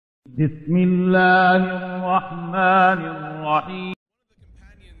بسم الله الرحمن الرحيم.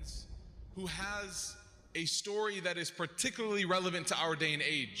 Companions who has a story that is particularly relevant to our day and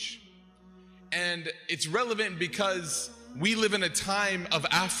age. And it's relevant because we live in a time of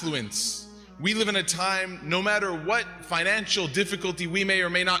affluence. We live in a time, no matter what financial difficulty we may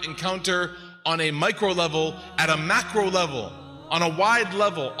or may not encounter on a micro level, at a macro level, on a wide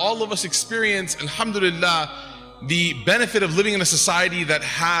level, all of us experience, alhamdulillah, the benefit of living in a society that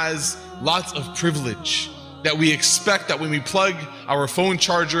has lots of privilege, that we expect that when we plug our phone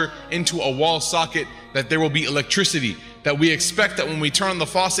charger into a wall socket, that there will be electricity, that we expect that when we turn on the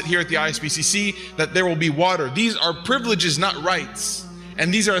faucet here at the ISBCC, that there will be water. These are privileges, not rights.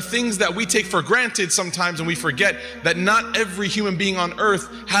 And these are things that we take for granted sometimes, and we forget that not every human being on earth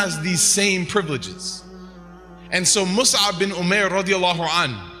has these same privileges. And so Musab Ibn Umair radiallahu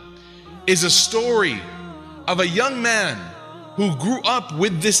an is a story of a young man who grew up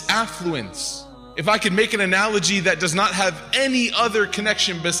with this affluence. If I could make an analogy that does not have any other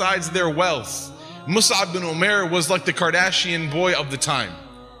connection besides their wealth, Musab Ibn Umair was like the Kardashian boy of the time.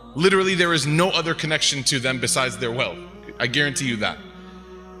 Literally, there is no other connection to them besides their wealth. I guarantee you that.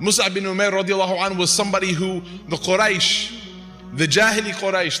 Musab Ibn Umair radiallahu anh was somebody who the Quraysh, the Jahili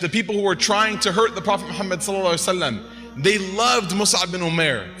Quraysh, the people who were trying to hurt the Prophet Muhammad sallallahu alaihi wasallam, they loved Musab Ibn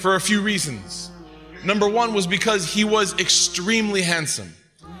Umair for a few reasons. Number one was because he was extremely handsome.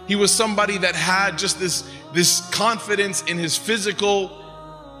 He was somebody that had just this confidence in his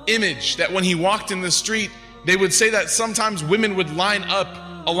physical image, that when he walked in the street, they would say that sometimes women would line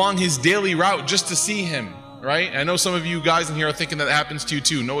up along his daily route just to see him, right? I know some of you guys in here are thinking that happens to you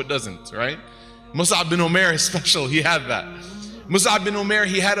too. No, it doesn't, right? Musab bin Umair is special. He had that. Musab bin Umair,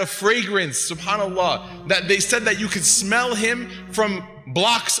 he had a fragrance, subhanallah, that they said that you could smell him from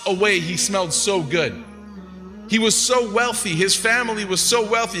blocks away. He smelled so good. He was so wealthy. His family was so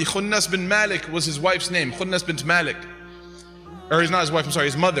wealthy. Khunnas bin Malik was his wife's name. Khunnas bint Malik. Or he's not his wife, I'm sorry,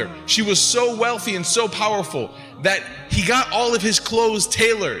 his mother. She was so wealthy and so powerful that he got all of his clothes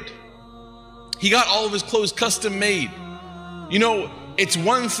tailored. He got all of his clothes custom made. You know, it's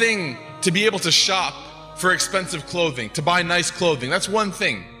one thing to be able to shop for expensive clothing, to buy nice clothing. That's one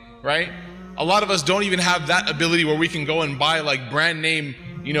thing, right? A lot of us don't even have that ability where we can go and buy like brand name,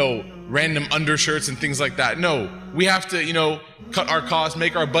 you know, random undershirts and things like that. No, we have to, you know, cut our costs,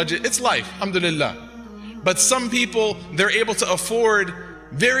 make our budget. It's life, alhamdulillah. But some people, they're able to afford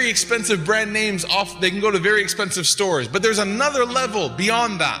very expensive brand names off. They can go to very expensive stores. But there's another level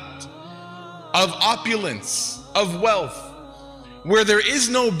beyond that of opulence, of wealth, where there is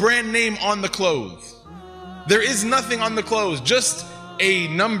no brand name on the clothes. There is nothing on the clothes, just a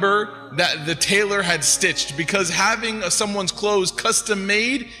number that the tailor had stitched, because having someone's clothes custom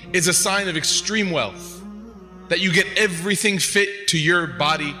made is a sign of extreme wealth, that you get everything fit to your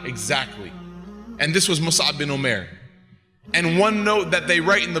body exactly. And this was Musab bin Umair. And one note that they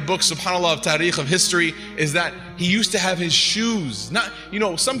write in the book, subhanAllah, of Tariq, of history, is that he used to have his shoes. Not, you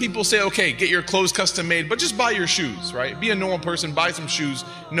know, some people say, okay, get your clothes custom made, but just buy your shoes, right? Be a normal person, buy some shoes.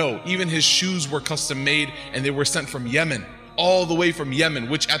 No, even his shoes were custom made, and they were sent from Yemen, all the way from Yemen,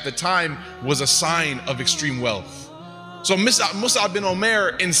 which at the time was a sign of extreme wealth. So Musab bin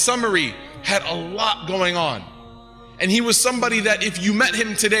Umair, in summary, had a lot going on. And he was somebody that if you met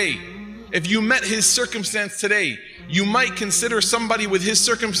him today, if you met his circumstance today, you might consider somebody with his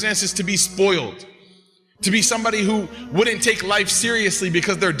circumstances to be spoiled, to be somebody who wouldn't take life seriously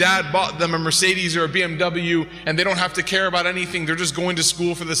because their dad bought them a Mercedes or a BMW and they don't have to care about anything. They're just going to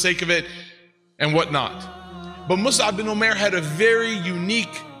school for the sake of it and whatnot. But Musab bin Umair had a very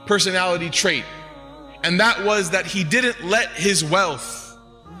unique personality trait, and that was that he didn't let his wealth,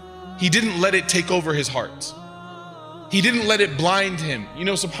 he didn't let it take over his heart. He didn't let it blind him. You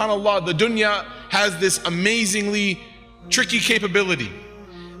know, subhanAllah, the dunya has this amazingly tricky capability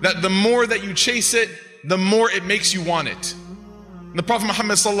that the more that you chase it, the more it makes you want it. The Prophet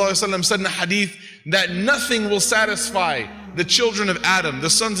Muhammad sallallahu alaihi wasallam said in a hadith that nothing will satisfy the children of Adam, the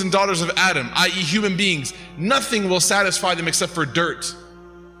sons and daughters of Adam, i.e. human beings. Nothing will satisfy them except for dirt,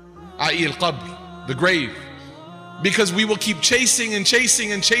 i.e. al-qabr, the grave. Because we will keep chasing and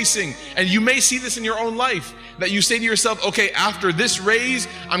chasing and chasing. And you may see this in your own life, that you say to yourself, okay, after this raise,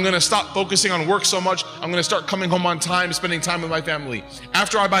 I'm gonna stop focusing on work so much. I'm gonna start coming home on time, spending time with my family.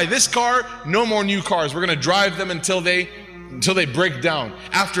 After I buy this car, no more new cars. We're gonna drive them until they break down.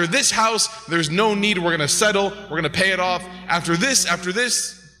 After this house, there's no need, we're gonna settle, we're gonna pay it off. After this.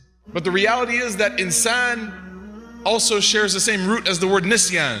 But the reality is that insan also shares the same root as the word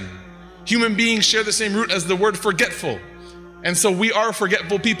nisyan. Human beings share the same root as the word forgetful. And so we are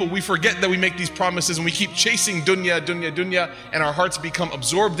forgetful people. We forget that we make these promises and we keep chasing dunya, dunya, dunya, and our hearts become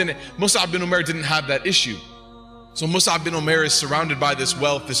absorbed in it. Musab Ibn Umair didn't have that issue. So Musab Ibn Umair is surrounded by this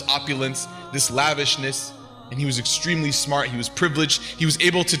wealth, this opulence, this lavishness, and he was extremely smart. He was privileged. He was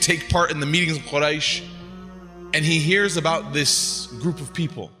able to take part in the meetings of Quraysh. And he hears about this group of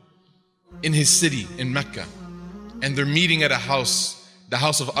people in his city, in Mecca. And they're meeting at a house, the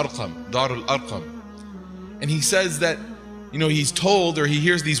house of Arqam, Dar al-Arqam. And he says that, you know, he's told, or he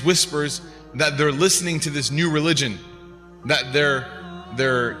hears these whispers that they're listening to this new religion, that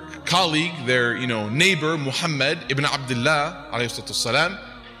their colleague, their neighbor, Muhammad Ibn Abdullah, alayhi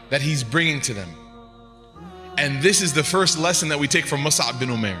that he's bringing to them. And this is the first lesson that we take from Musab Ibn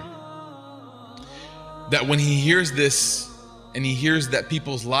Umair. That when he hears this, and he hears that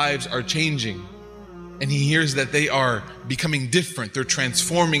people's lives are changing, and he hears that they are becoming different, they're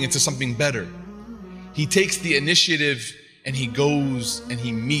transforming into something better, he takes the initiative and he goes and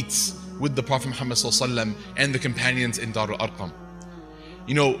he meets with the Prophet Muhammad ﷺ and the companions in Dar al-Arqam.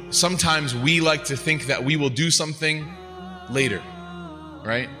 You know, sometimes we like to think that we will do something later,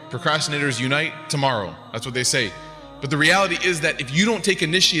 right? Procrastinators unite tomorrow. That's what they say. But the reality is that if you don't take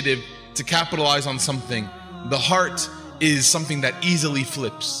initiative to capitalize on something, the heart is something that easily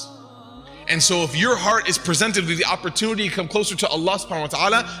flips. And so if your heart is presented with the opportunity to come closer to Allah subhanahu wa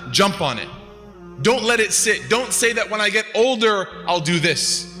ta'ala, jump on it. Don't let it sit. Don't say that when I get older, I'll do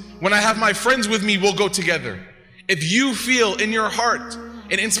this. When I have my friends with me, we'll go together. If you feel in your heart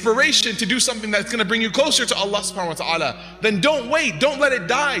an inspiration to do something that's going to bring you closer to Allah subhanahu wa ta'ala, then don't wait. Don't let it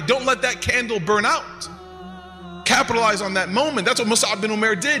die. Don't let that candle burn out. Capitalize on that moment. That's what Musab Ibn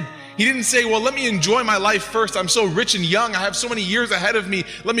Umair did. He didn't say, well, let me enjoy my life first. I'm so rich and young. I have so many years ahead of me.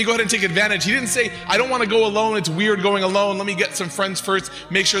 Let me go ahead and take advantage. He didn't say, I don't want to go alone. It's weird going alone. Let me get some friends first.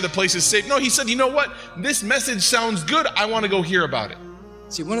 Make sure the place is safe. No, he said, you know what? This message sounds good. I want to go hear about it.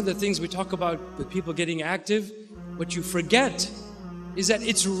 See, one of the things we talk about with people getting active, what you forget is that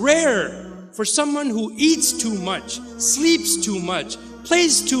it's rare for someone who eats too much, sleeps too much,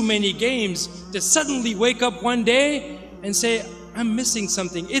 plays too many games to suddenly wake up one day and say, I'm missing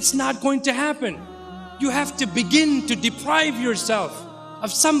something. It's not going to happen. You have to begin to deprive yourself of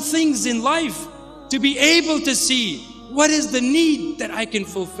some things in life to be able to see what is the need that I can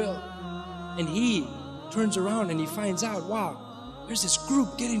fulfill. And he turns around and he finds out, wow, there's this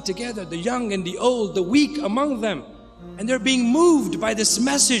group getting together, the young and the old, the weak among them. And they're being moved by this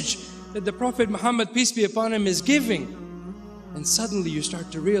message that the Prophet Muhammad, peace be upon him, is giving. And suddenly you start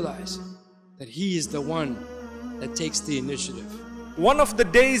to realize that he is the one that takes the initiative. One of the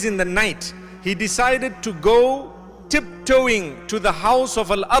days in the night, he decided to go tiptoeing to the house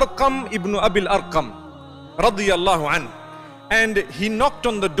of al-Arqam ibn Abil Arqam radiyallahu an. And he knocked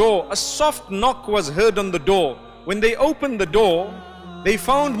on the door. A soft knock was heard on the door. When they opened the door, they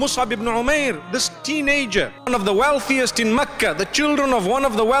found Musab Ibn Umair, this teenager, one of the wealthiest in Mecca, the children of one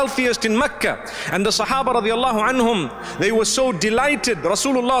of the wealthiest in Mecca. And the Sahaba radiallahu anhum, they were so delighted.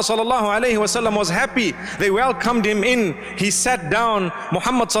 Rasulullah sallallahu alayhi wasallam was happy. They welcomed him in. He sat down.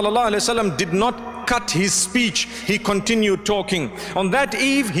 Muhammad sallallahu alayhi wasallam did not cut his speech. He continued talking. On that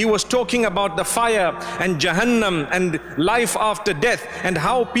eve, he was talking about the fire and Jahannam and life after death, and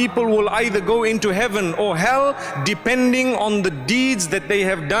how people will either go into heaven or hell depending on the deeds that they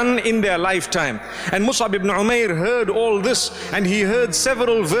have done in their lifetime. And Musab Ibn Umair heard all this, and he heard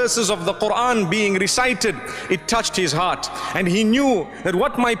several verses of the Quran being recited. It touched his heart, and he knew that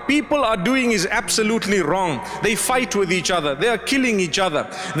what my people are doing is absolutely wrong. They fight with each other. They are killing each other.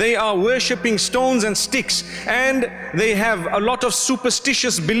 They are worshipping stones and sticks, and they have a lot of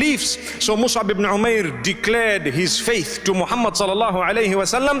superstitious beliefs. So Musab Ibn Umair declared his faith to Muhammad sallallahu alayhi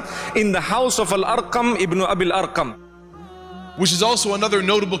wasallam in the house of al-Arqam ibn Abil Arqam. Which is also another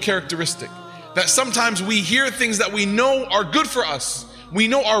notable characteristic, that sometimes we hear things that we know are good for us, we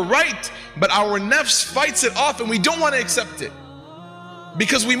know are right, but our nafs fights it off and we don't want to accept it.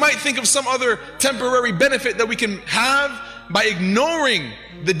 Because we might think of some other temporary benefit that we can have by ignoring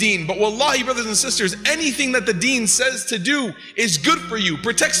the deen. But wallahi, brothers and sisters, anything that the deen says to do is good for you,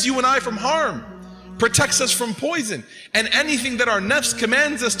 protects you and I from harm, protects us from poison. And anything that our nafs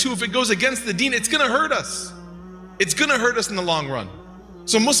commands us to, if it goes against the deen, it's going to hurt us. It's going to hurt us in the long run.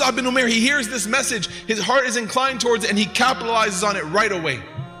 So Musab bin Umair, he hears this message, his heart is inclined towards it, and he capitalizes on it right away.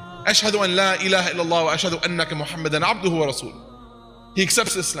 Ashhadu an la ilaha illallah wa ashhadu annaka Muhammadan abduhu wa rasuluh. He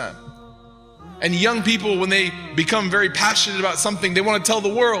accepts Islam. And young people, when they become very passionate about something, they want to tell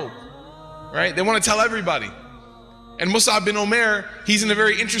the world, right? They want to tell everybody. And Musab bin Umair, he's in a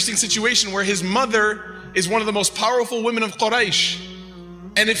very interesting situation where his mother is one of the most powerful women of Quraysh.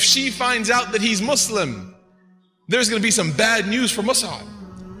 And if she finds out that he's Muslim, there's going to be some bad news for Musab.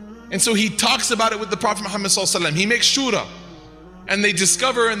 And so he talks about it with the Prophet Muhammad sallallahu alaihi wasallam. He makes shura, and they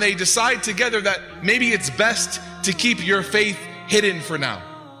discover and they decide together that maybe it's best to keep your faith hidden for now.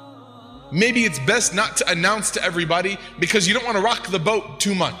 Maybe it's best not to announce to everybody because you don't want to rock the boat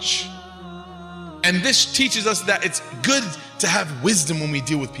too much. And this teaches us that it's good to have wisdom when we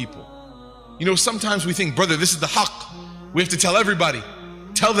deal with people. You know, sometimes we think, brother, this is the haqq. We have to tell everybody.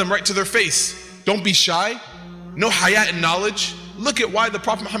 Tell them right to their face. Don't be shy. No hayat and knowledge. Look at why the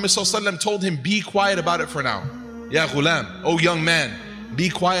Prophet Muhammad ﷺ told him, be quiet about it for now. Ya ghulam, oh young man, be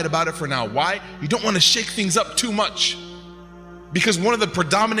quiet about it for now. Why? You don't want to shake things up too much. Because one of the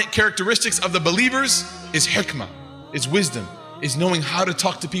predominant characteristics of the believers is hikmah, is wisdom, is knowing how to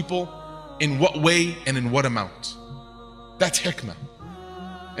talk to people, in what way and in what amount. That's hikmah.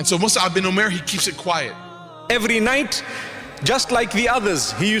 And so Musab Ibn Umair, he keeps it quiet. Every night, just like the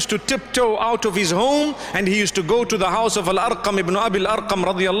others, he used to tiptoe out of his home and he used to go to the house of al-Arqam ibn al-Arqam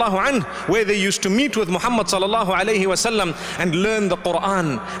radiyallahu anhu, where they used to meet with Muhammad sallallahu alayhi wasallam and learn the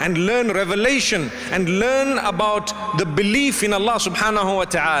Quran and learn revelation and learn about the belief in Allah subhanahu wa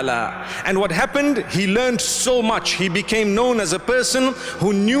ta'ala. And what happened, he learned so much. He became known as a person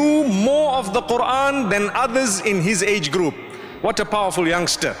who knew more of the Quran than others in his age group. What a powerful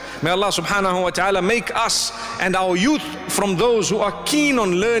youngster. May Allah subhanahu wa ta'ala make us and our youth from those who are keen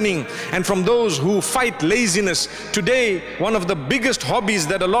on learning and from those who fight laziness. Today, one of the biggest hobbies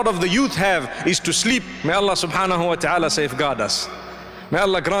that a lot of the youth have is to sleep. May Allah subhanahu wa ta'ala safeguard us. May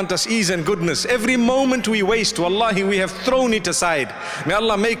Allah grant us ease and goodness. Every moment we waste, wallahi, we have thrown it aside. May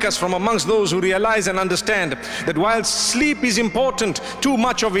Allah make us from amongst those who realize and understand that while sleep is important, too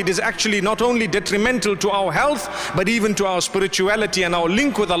much of it is actually not only detrimental to our health, but even to our spirituality and our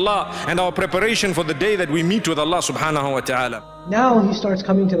link with Allah and our preparation for the day that we meet with Allah subhanahu wa ta'ala. Now he starts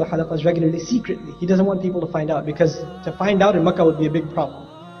coming to the halaqas regularly, secretly. He doesn't want people to find out, because to find out in Makkah would be a big problem.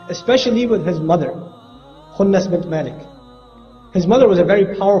 Especially with his mother, Khunnas bint Malik. His mother was a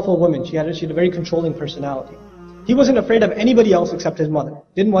very powerful woman. She had a very controlling personality. He wasn't afraid of anybody else except his mother.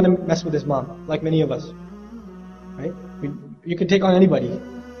 Didn't want to mess with his mom, like many of us. Right? You could take on anybody,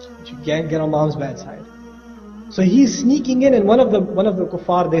 but you can't get on mom's bad side. So he's sneaking in, and one of the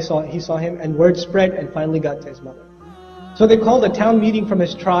kuffar, he saw him, and word spread and finally got to his mother. So they called a town meeting from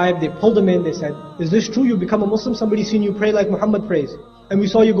his tribe. They pulled him in. They said, "Is this true? You become a Muslim? Somebody's seen you pray like Muhammad prays, and we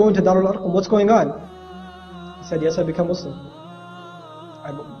saw you go into Darul Arqam. What's going on?" He said, "Yes, I become Muslim."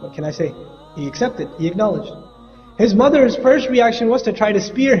 What can I say? He accepted, he acknowledged. His mother's first reaction was to try to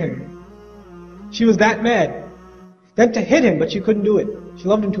spear him. She was that mad. Then to hit him, but she couldn't do it. She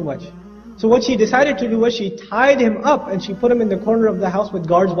loved him too much. So what she decided to do was she tied him up and she put him in the corner of the house with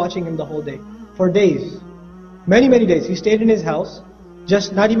guards watching him the whole day. For days. Many, many days. He stayed in his house,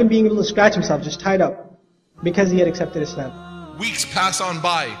 just not even being able to scratch himself, just tied up, because he had accepted Islam. Weeks pass on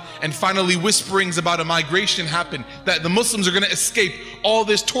by, and finally whisperings about a migration happen, that the Muslims are going to escape all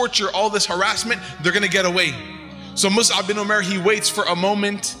this torture, all this harassment, they're going to get away. So Musab bin Umair, he waits for a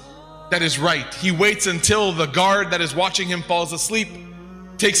moment that is right. He waits until the guard that is watching him falls asleep,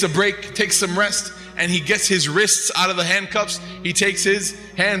 takes a break, takes some rest, and he gets his wrists out of the handcuffs, he takes his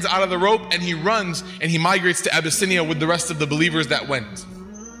hands out of the rope, and he runs and he migrates to Abyssinia with the rest of the believers that went.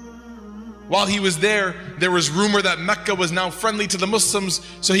 While he was there was rumor that Mecca was now friendly to the Muslims,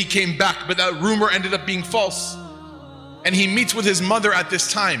 so he came back, but that rumor ended up being false. And he meets with his mother at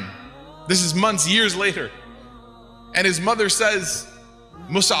this time. This is months, years later. And his mother says,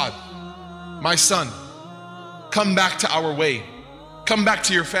 "Musab, my son, come back to our way. Come back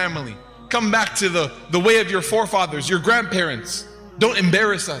to your family. Come back to the way of your forefathers, your grandparents. Don't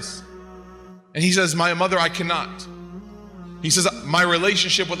embarrass us." And he says, "My mother, I cannot." He says, "My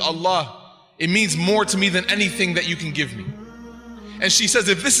relationship with Allah, it means more to me than anything that you can give me." And she says,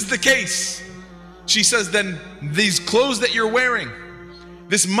 "If this is the case," she says, "then these clothes that you're wearing,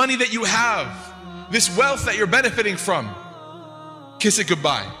 this money that you have, this wealth that you're benefiting from, kiss it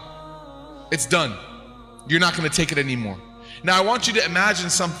goodbye. It's done. You're not going to take it anymore." Now I want you to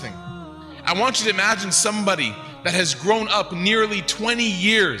imagine something. I want you to imagine somebody that has grown up nearly 20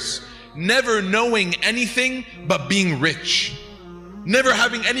 years, never knowing anything but being rich. Never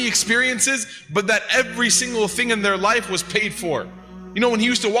having any experiences, but that every single thing in their life was paid for. You know, when he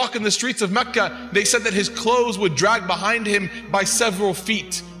used to walk in the streets of Mecca, they said that his clothes would drag behind him by several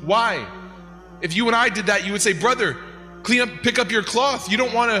feet. Why? If you and I did that, you would say, "Brother, pick up your cloth. You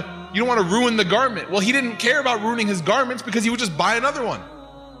don't want to ruin the garment." Well, he didn't care about ruining his garments because he would just buy another one.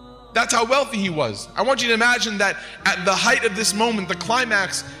 That's how wealthy he was. I want you to imagine that at the height of this moment, the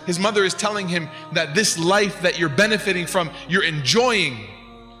climax, his mother is telling him that this life that you're benefiting from, you're enjoying,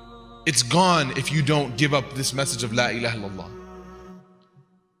 it's gone if you don't give up this message of La ilaha illallah.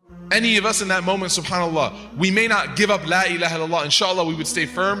 Any of us in that moment, subhanAllah, we may not give up La ilaha illallah. Inshallah, we would stay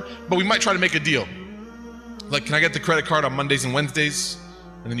firm, but we might try to make a deal. Like, can I get the credit card on Mondays and Wednesdays?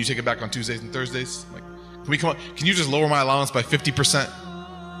 And then you take it back on Tuesdays and Thursdays? Like, can you just lower my allowance by 50%?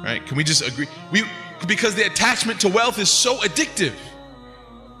 Right? Can we just agree? Because the attachment to wealth is so addictive.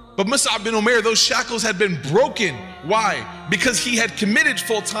 But Musab Ibn Umair, those shackles had been broken. Why? Because he had committed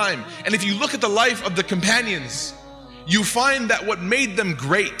full time. And if you look at the life of the companions, you find that what made them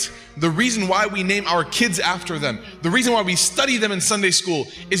great, the reason why we name our kids after them, the reason why we study them in Sunday school,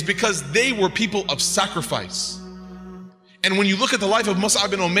 is because they were people of sacrifice. And when you look at the life of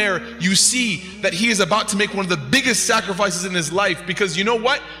Musab Ibn Umair, you see that he is about to make one of the biggest sacrifices in his life, because you know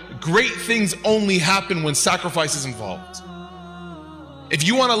what? Great things only happen when sacrifice is involved. If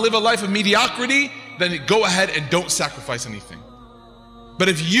you want to live a life of mediocrity, then go ahead and don't sacrifice anything. But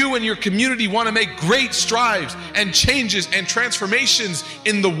if you and your community want to make great strides and changes and transformations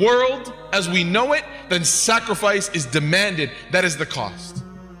in the world as we know it, then sacrifice is demanded. That is the cost.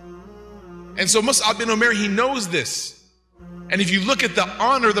 And so Musab bin Umair, he knows this. And if you look at the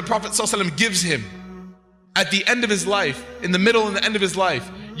honor the Prophet ﷺ gives him at the end of his life, in the middle and the end of his life,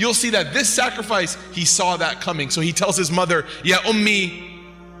 you'll see that this sacrifice, he saw that coming. So he tells his mother, Ya Ummi,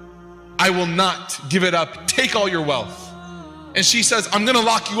 I will not give it up. Take all your wealth. And she says, I'm going to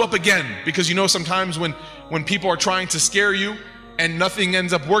lock you up again. Because you know sometimes when people are trying to scare you and nothing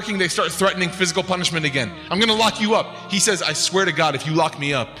ends up working, they start threatening physical punishment again. I'm going to lock you up. He says, I swear to God, if you lock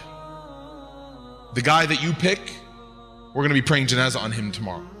me up, the guy that you pick, we're going to be praying janazah on him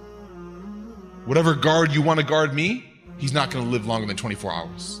tomorrow. Whatever guard you want to guard me, he's not going to live longer than 24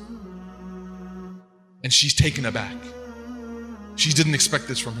 hours. And she's taken aback. She didn't expect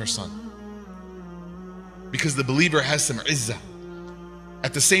this from her son. Because the believer has some izzah.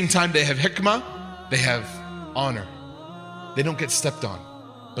 At the same time, they have hikmah, they have honor. They don't get stepped on,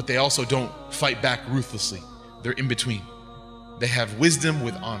 but they also don't fight back ruthlessly. They're in between. They have wisdom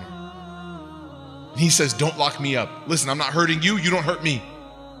with honor. And he says, don't lock me up. Listen, I'm not hurting you, you don't hurt me.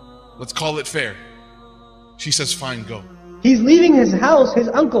 Let's call it fair. She says, fine, go. He's leaving his house, his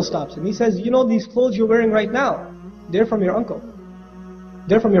uncle stops him. He says, you know these clothes you're wearing right now, they're from your uncle.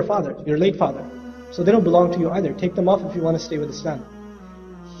 They're from your father, your late father. So they don't belong to you either. Take them off if you want to stay with Islam.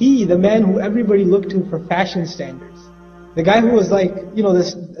 He, the man who everybody looked to for fashion standards, the guy who was like, you know,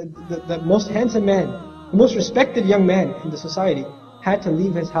 the most handsome man, the most respected young man in the society, had to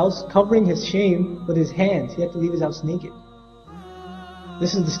leave his house covering his shame with his hands. He had to leave his house naked.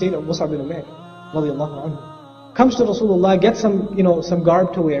 This is the state of Musab ibn Umair, radiallahu anhu. Comes to Rasulullah, gets some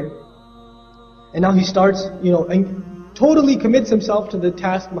garb to wear, and now he starts, and totally commits himself to the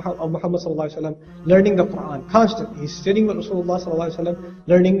task of Muhammad sallallahu alaihi wasallam, learning the Quran constantly. He's sitting with Rasulullah sallallahu alaihi wasallam,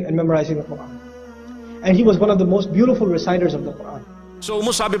 learning and memorizing the Quran. And he was one of the most beautiful reciters of the Quran. So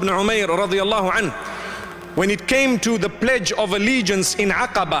Musab ibn Umair radiallahu anhu, when it came to the pledge of allegiance in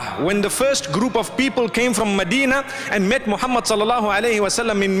Aqabah, when the first group of people came from Medina and met Muhammad sallallahu alaihi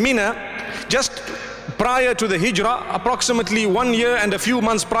wasallam in Mina, just prior to the Hijrah, approximately 1 year and a few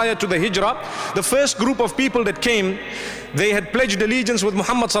months prior to the Hijrah, the first group of people that came, they had pledged allegiance with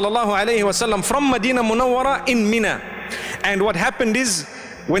Muhammad sallallahu alaihi wasallam from Medina Munawwara in Mina. And what happened is,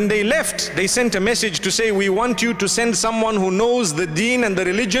 when they left, they sent a message to say, we want you to send someone who knows the deen and the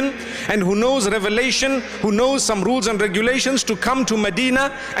religion and who knows revelation, who knows some rules and regulations, to come to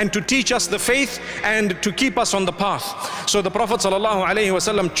Medina and to teach us the faith and to keep us on the path. So the Prophet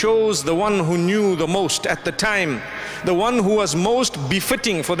ﷺ chose the one who knew the most at the time, the one who was most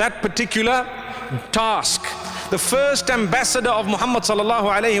befitting for that particular task. The first ambassador of Muhammad sallallahu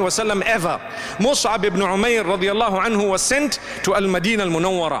alayhi wasallam ever, Musab ibn Umair radiallahu anhu, was sent to Al-Madinah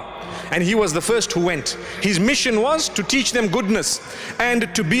al-Munawwara. And he was the first who went. His mission was to teach them goodness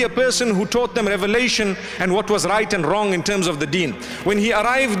and to be a person who taught them revelation and what was right and wrong in terms of the deen. When he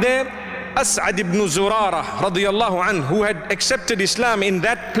arrived there, As'ad ibn Zurara radiallahu anhu, who had accepted Islam in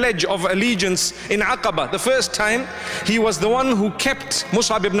that pledge of allegiance in Aqabah the first time, he was the one who kept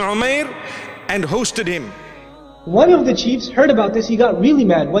Musab ibn Umair and hosted him. One of the chiefs heard about this. He got really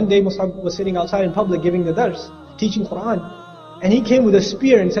mad. One day Musab was sitting outside in public giving the dars, teaching Quran, and he came with a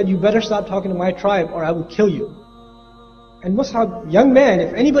spear and said, you better stop talking to my tribe or I will kill you. And Musab, young man,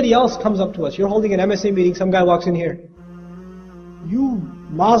 if anybody else comes up to us, you're holding an MSA meeting, some guy walks in here, you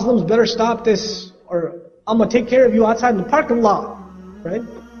Muslims better stop this or I'm going to take care of you outside in the parking lot, right?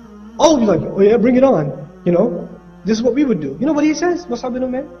 All of you like, oh yeah, bring it on, this is what we would do. You know what he says, Musab bin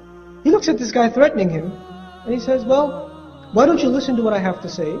Umair? He looks at this guy threatening him, and he says, well, why don't you listen to what I have to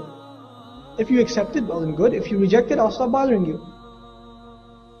say? If you accept it, well and good. If you reject it, I'll stop bothering you.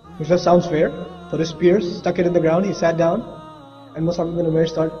 which just sounds fair. Put his spears, stuck it in the ground, he sat down, and Musab ibn Umair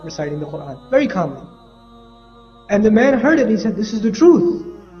started reciting the Quran, very calmly. And the man heard it, he said, this is the truth.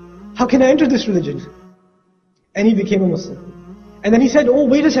 How can I enter this religion? And he became a Muslim. And then he said, oh,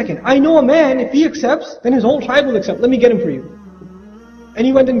 wait a second, I know a man, if he accepts, then his whole tribe will accept. Let me get him for you. And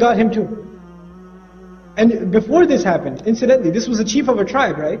he went and got him too. And before this happened, incidentally, this was the chief of a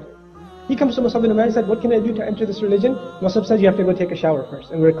tribe, right? He comes to Musab ibn Umair and said, what can I do to enter this religion? Musab said, you have to go take a shower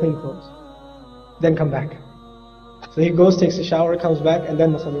first and wear clean clothes. Then come back. So he goes, takes a shower, comes back, and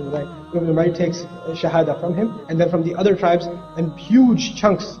then Musab ibn Umair takes shahada from him, and then from the other tribes, and huge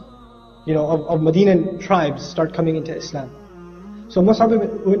chunks, of Medinan tribes start coming into Islam. So Musab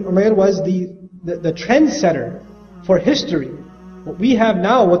ibn Umair was the trendsetter for history. What we have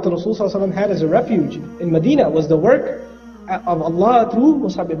now, what the Rasul ﷺ had as a refuge in Medina, was the work of Allah through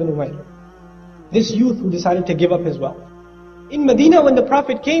Musab ibn Umair. This youth who decided to give up his wealth. In Medina, when the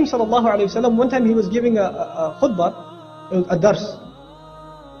Prophet came, ﷺ, one time he was giving a khutbah, a dars.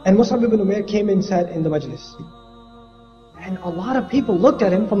 And Musab ibn Umair came and sat in the majlis. And a lot of people looked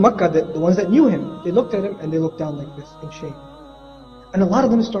at him from Makkah, the ones that knew him. They looked at him and they looked down like this in shame. And a lot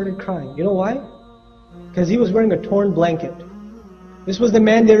of them started crying. You know why? Because he was wearing a torn blanket. This was the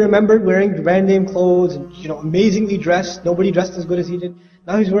man they remembered wearing brand name clothes and amazingly dressed. Nobody dressed as good as he did.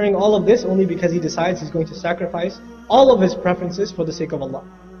 Now he's wearing all of this only because he decides he's going to sacrifice all of his preferences for the sake of Allah.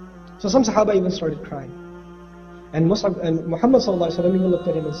 So some Sahaba even started crying. And Muhammad ﷺ even looked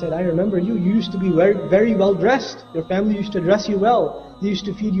at him and said, I remember you used to be very, very well dressed. Your family used to dress you well. They used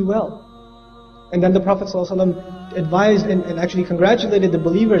to feed you well. And then the Prophet ﷺ advised and actually congratulated the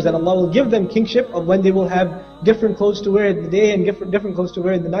believers that Allah will give them kingship of when they will have different clothes to wear in the day and different clothes to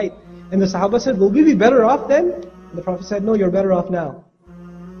wear in the night. And the Sahaba said, will we be better off then? And the Prophet said, no, you're better off now.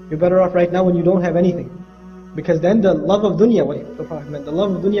 You're better off right now when you don't have anything. Because then the love of dunya, what the Prophet meant, the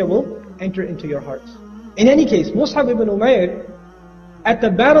love of dunya will enter into your hearts. In any case, Musab ibn Umair, at the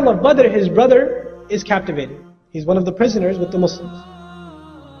battle of Badr, his brother is captivated. He's one of the prisoners with the Muslims.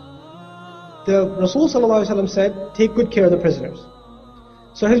 The Rasul ﷺ said, take good care of the prisoners.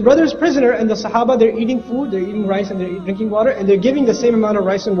 So his brother is prisoner and the Sahaba, they're eating food, they're eating rice and they're drinking water, and they're giving the same amount of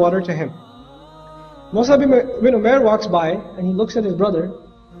rice and water to him. Musab ibn Umair walks by and he looks at his brother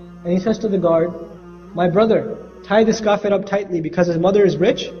and he says to the guard, my brother, tie this kafir up tightly because his mother is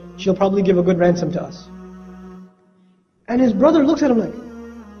rich, she'll probably give a good ransom to us. And his brother looks at him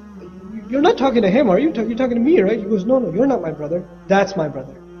like, you're not talking to him, are you? You're talking to me, right? He goes, no, you're not my brother. That's my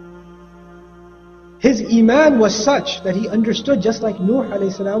brother. His iman was such that he understood, just like Nuh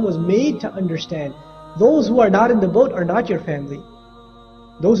alayhi salam was made to understand. Those who are not in the boat are not your family.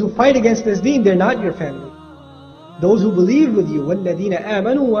 Those who fight against this deen, they're not your family. Those who believe with you, وَالَّذِينَ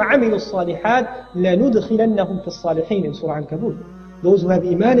آمَنُوا وَعَمِلُوا الصَّالِحَاتِ لَنُدْخِلَنَّهُم فِي الصَّالِحِينَ in Surah Al-Kabul. Those who have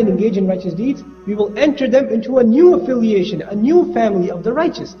iman and engage in righteous deeds, we will enter them into a new affiliation, a new family of the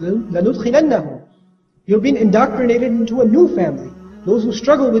righteous. لَنُدْخِلَنَّهُم. You're being indoctrinated into a new family. Those who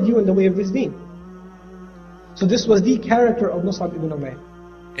struggle with you in the way of this deen. So this was the character of Musab ibn Umair.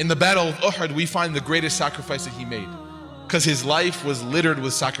 In the battle of Uhud, we find the greatest sacrifice that he made. Because his life was littered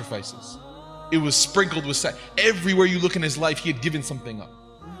with sacrifices. It was sprinkled with everywhere you look in his life, he had given something up.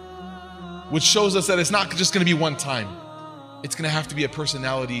 Which shows us that it's not just going to be one time. It's going to have to be a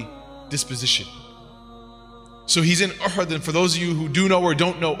personality disposition. So he's in Uhud, and for those of you who do know or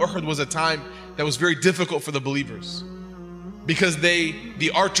don't know, Uhud was a time that was very difficult for the believers. Because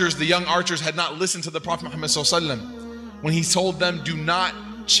the archers, the young archers, had not listened to the Prophet Muhammad ﷺ when he told them, do not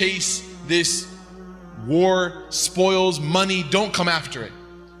chase this war, spoils, money, don't come after it.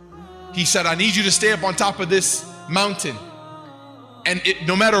 He said, I need you to stay up on top of this mountain. And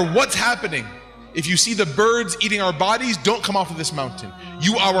no matter what's happening, if you see the birds eating our bodies, don't come off of this mountain.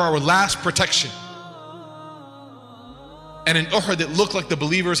 You are our last protection. And in Uhud, it looked like the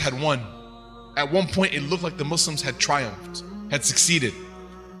believers had won. At one point, it looked like the Muslims had triumphed, had succeeded.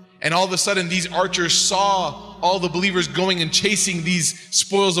 And all of a sudden, these archers saw all the believers going and chasing these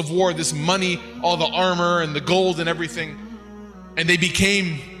spoils of war, this money, all the armor and the gold and everything. And they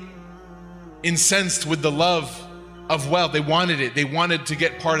became incensed with the love of wealth. They wanted it. They wanted to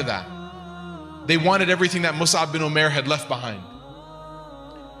get part of that. They wanted everything that Musab bin Umair had left behind.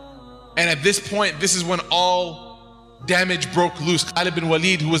 And at this point, this is when all damage broke loose. Khalid bin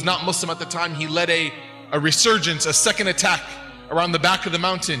Walid, who was not Muslim at the time, he led a resurgence, a second attack around the back of the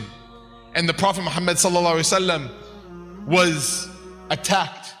mountain. And the Prophet Muhammad was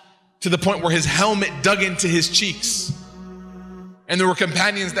attacked to the point where his helmet dug into his cheeks. And there were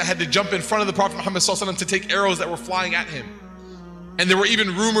companions that had to jump in front of the Prophet Muhammad to take arrows that were flying at him. And there were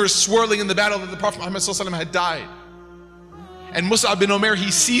even rumors swirling in the battle that the Prophet Muhammad had died. And Musab Ibn Umair,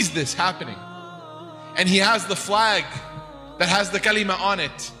 he sees this happening. And he has the flag that has the kalima on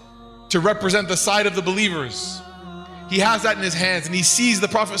it to represent the side of the believers. He has that in his hands, and he sees the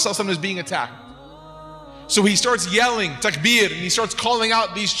Prophet ﷺ is being attacked. So he starts yelling takbir, and he starts calling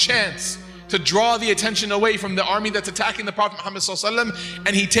out these chants to draw the attention away from the army that's attacking the Prophet Muhammad ﷺ.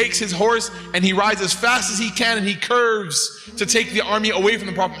 And he takes his horse and he rides as fast as he can, and he curves to take the army away from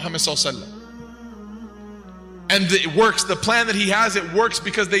the Prophet Muhammad ﷺ. And it works. The plan that he has, it works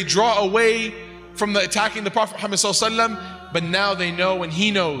because they draw away from the attacking the Prophet Muhammad ﷺ. But now they know, and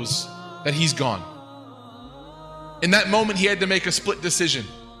he knows that he's gone. In that moment, he had to make a split decision.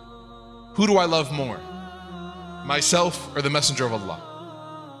 Who do I love more? Myself or the Messenger of Allah?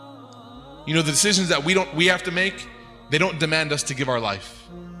 You know, the decisions that we have to make, they don't demand us to give our life.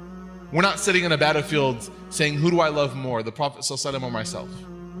 We're not sitting in a battlefield saying, who do I love more, the Prophet ﷺ or myself?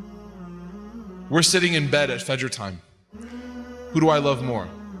 We're sitting in bed at Fajr time. Who do I love more,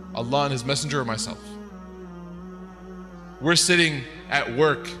 Allah and His Messenger or myself? We're sitting at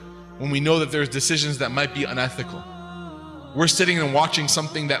work when we know that there's decisions that might be unethical. We're sitting and watching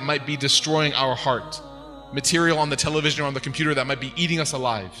something that might be destroying our heart. Material on the television or on the computer that might be eating us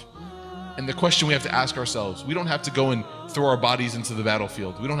alive. And the question we have to ask ourselves, we don't have to go and throw our bodies into the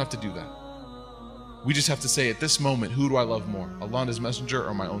battlefield. We don't have to do that. We just have to say, at this moment, who do I love more? Allah and His Messenger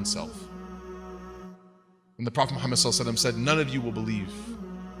or my own self? And the Prophet Muhammad ﷺ said, none of you will believe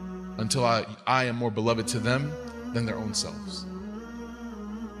until I am more beloved to them than their own selves.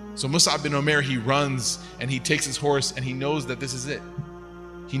 So Musab bin Umair, he runs and he takes his horse, and he knows that this is it.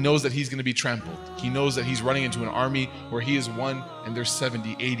 He knows that he's going to be trampled. He knows that he's running into an army where he is one and there's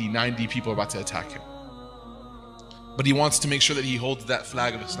 70, 80, 90 people about to attack him. But he wants to make sure that he holds that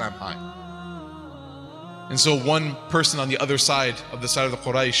flag of Islam high. And so one person on the other side of the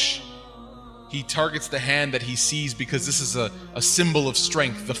Quraysh, he targets the hand that he sees, because this is a symbol of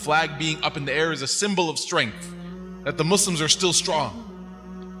strength. The flag being up in the air is a symbol of strength, that the Muslims are still strong.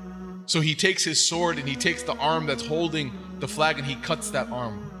 So he takes his sword and he takes the arm that's holding the flag, and he cuts that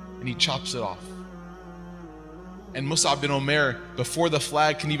arm and he chops it off. And Musab bin Umair, before the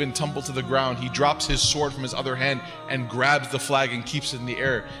flag can even tumble to the ground, he drops his sword from his other hand and grabs the flag and keeps it in the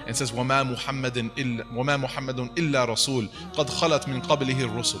air and says, وَمَا مُحَمَّدٌ إِلَّا رَسُولٌ قَدْ خَلَتْ مِنْ قَبْلِهِ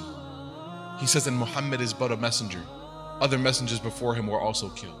الرُّسُلُ. He says, and Muhammad is but a messenger. Other messengers before him were also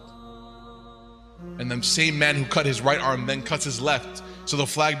killed. And the same man who cut his right arm then cuts his left. So the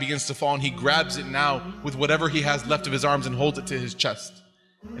flag begins to fall, and he grabs it now with whatever he has left of his arms and holds it to his chest.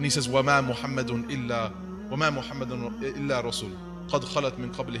 And he says, وَمَا مُحَمَّدٌ إِلَّا رَسُولٌ قَدْ خَلَتْ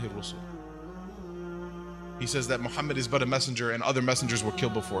مِنْ قَبْلِهِ الرُّسُلُ. He says that Muhammad is but a messenger, and other messengers were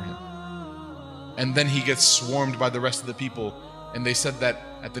killed before him. And then he gets swarmed by the rest of the people. And they said that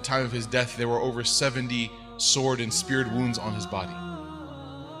at the time of his death, there were over 70 sword and speared wounds on his body.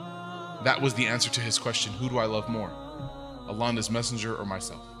 That was the answer to his question, who do I love more? Allah and His Messenger or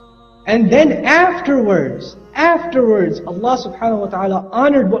myself? And then afterwards, Allah subhanahu wa ta'ala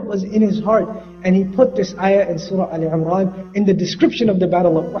honored what was in his heart, and He put this ayah in Surah Al-Imran. In the description of the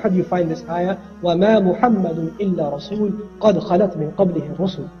battle of Uhud, you find this ayah, وَمَا مُحَمَّدٌ إِلَّا رَسُولٌ قَدْ خَلَتْ مِنْ قَبْلِهِ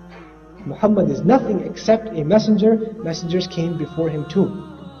الرُّسُلُ. Muhammad is nothing except a messenger. Messengers came before him too.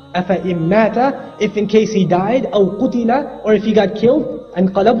 أَفَإِن مَاتَ, if in case he died, أَوْ قُتِلَ, or if he got killed,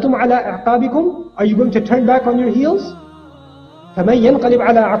 أَنْقَلَبْتُمْ عَلَىٰ أَعْقَابِكُمْ, are you going to turn back on your heels? فَمَنْ يَنْقَلِبْ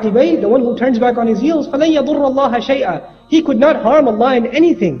عَلَىٰ عَقِبَيْهِ, the one who turns back on his heels, فَلَنْ يَضُرَّ اللَّهَ شَيْئًا, he could not harm Allah in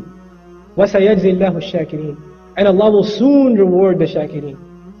anything. وَسَيَجْزِي اللَّهُ الشَّاكِرِينَ, and Allah will soon reward the shakirin,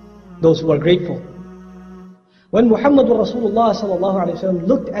 those who are grateful. When Muhammad Rasulullah sallallahu alaihi wasallam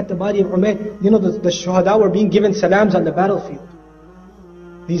looked at the body of Umair, you know, the shuhada were being given salams on the battlefield.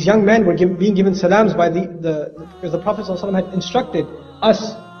 These young men were being given salams by because the Prophet sallallahu alaihi wasallam had instructed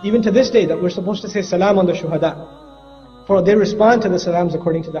us, even to this day, that we're supposed to say salam on the shuhada. For they respond to the salams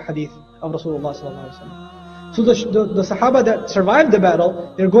according to the hadith of Rasulullah sallallahu alaihi wasallam. So the Sahaba that survived the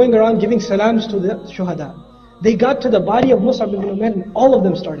battle, they're going around giving salams to the shuhada. They got to the body of Musab ibn Umair, and all of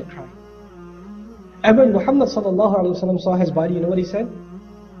them started crying. And when Muhammad sallallahu alaihi wasallam saw his body, you know what he said?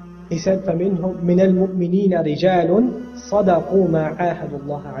 He said, فَمِنْهُمْ مِنَ الْمُؤْمِنِينَ رِجَالٌ صَدَقُوا مَا عَاهَدُوا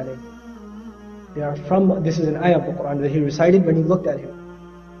اللَّهَ عَلَيْهِ. They are from, this is an ayah of the Quran that he recited when he looked at him.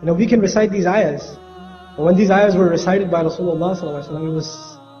 You know, we can recite these ayahs, but when these ayahs were recited by Rasulullah sallallahu alaihi wasallam, it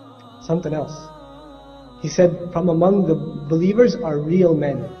was something else. He said, from among the believers are real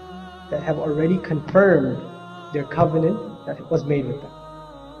men that have already confirmed their covenant that was made with them,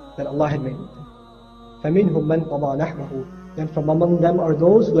 that Allah had made with them. فَمِنْهُمْ مَنْ قَضَى نَحْبَهُ, then from among them are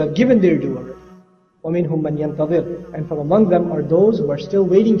those who have given their due already. وَمِنْهُمْ مَنْ يَنْتَظِرُ, and from among them are those who are still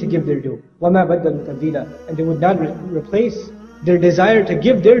waiting to give their due. وَمَا بَدَّلُوا تَبْدِيلًا, and they would not replace their desire to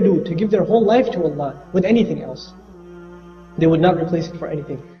give their due, to give their whole life to Allah with anything else. They would not replace it for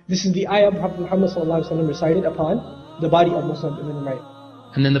anything. This is the ayah Prophet Muhammad ﷺ recited upon the body of Musab Ibn Umair.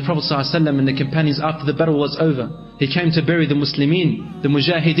 And then the Prophet ﷺ and the companions, after the battle was over, he came to bury the Muslimin, the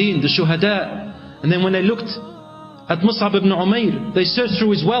Mujahideen, the Shuhada. And then when they looked at Musab Ibn Umair, they searched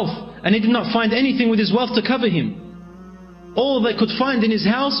through his wealth, and he did not find anything with his wealth to cover him. All they could find in his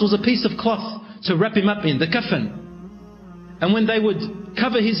house was a piece of cloth to wrap him up in, the kafan. And when they would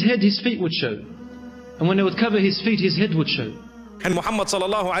cover his head, his feet would show. And when they would cover his feet, his head would show. And Muhammad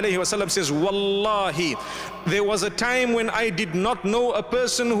sallallahu alayhi wasallam says, Wallahi, there was a time when I did not know a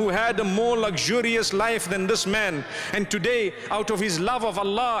person who had a more luxurious life than this man. And today, out of his love of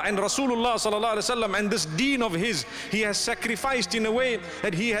Allah and Rasulullah sallallahu alayhi wasallam and this deen of his, he has sacrificed in a way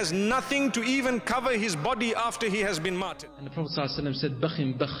that he has nothing to even cover his body after he has been martyred. And the Prophet sallallahu alayhi wasallam said,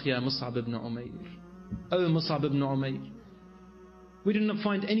 Bakhim bakh ya Musab ibn Umair. Oh Musab ibn Umair, we did not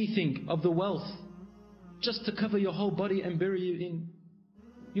find anything of the wealth just to cover your whole body and bury you in.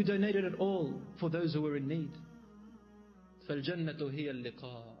 You donated it all for those who were in need. فَالْجَنَّةُ هِيَ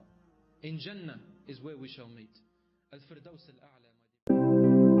اللِّقَاء. In Jannah is where we shall meet. Al-Firdaus al-A'la.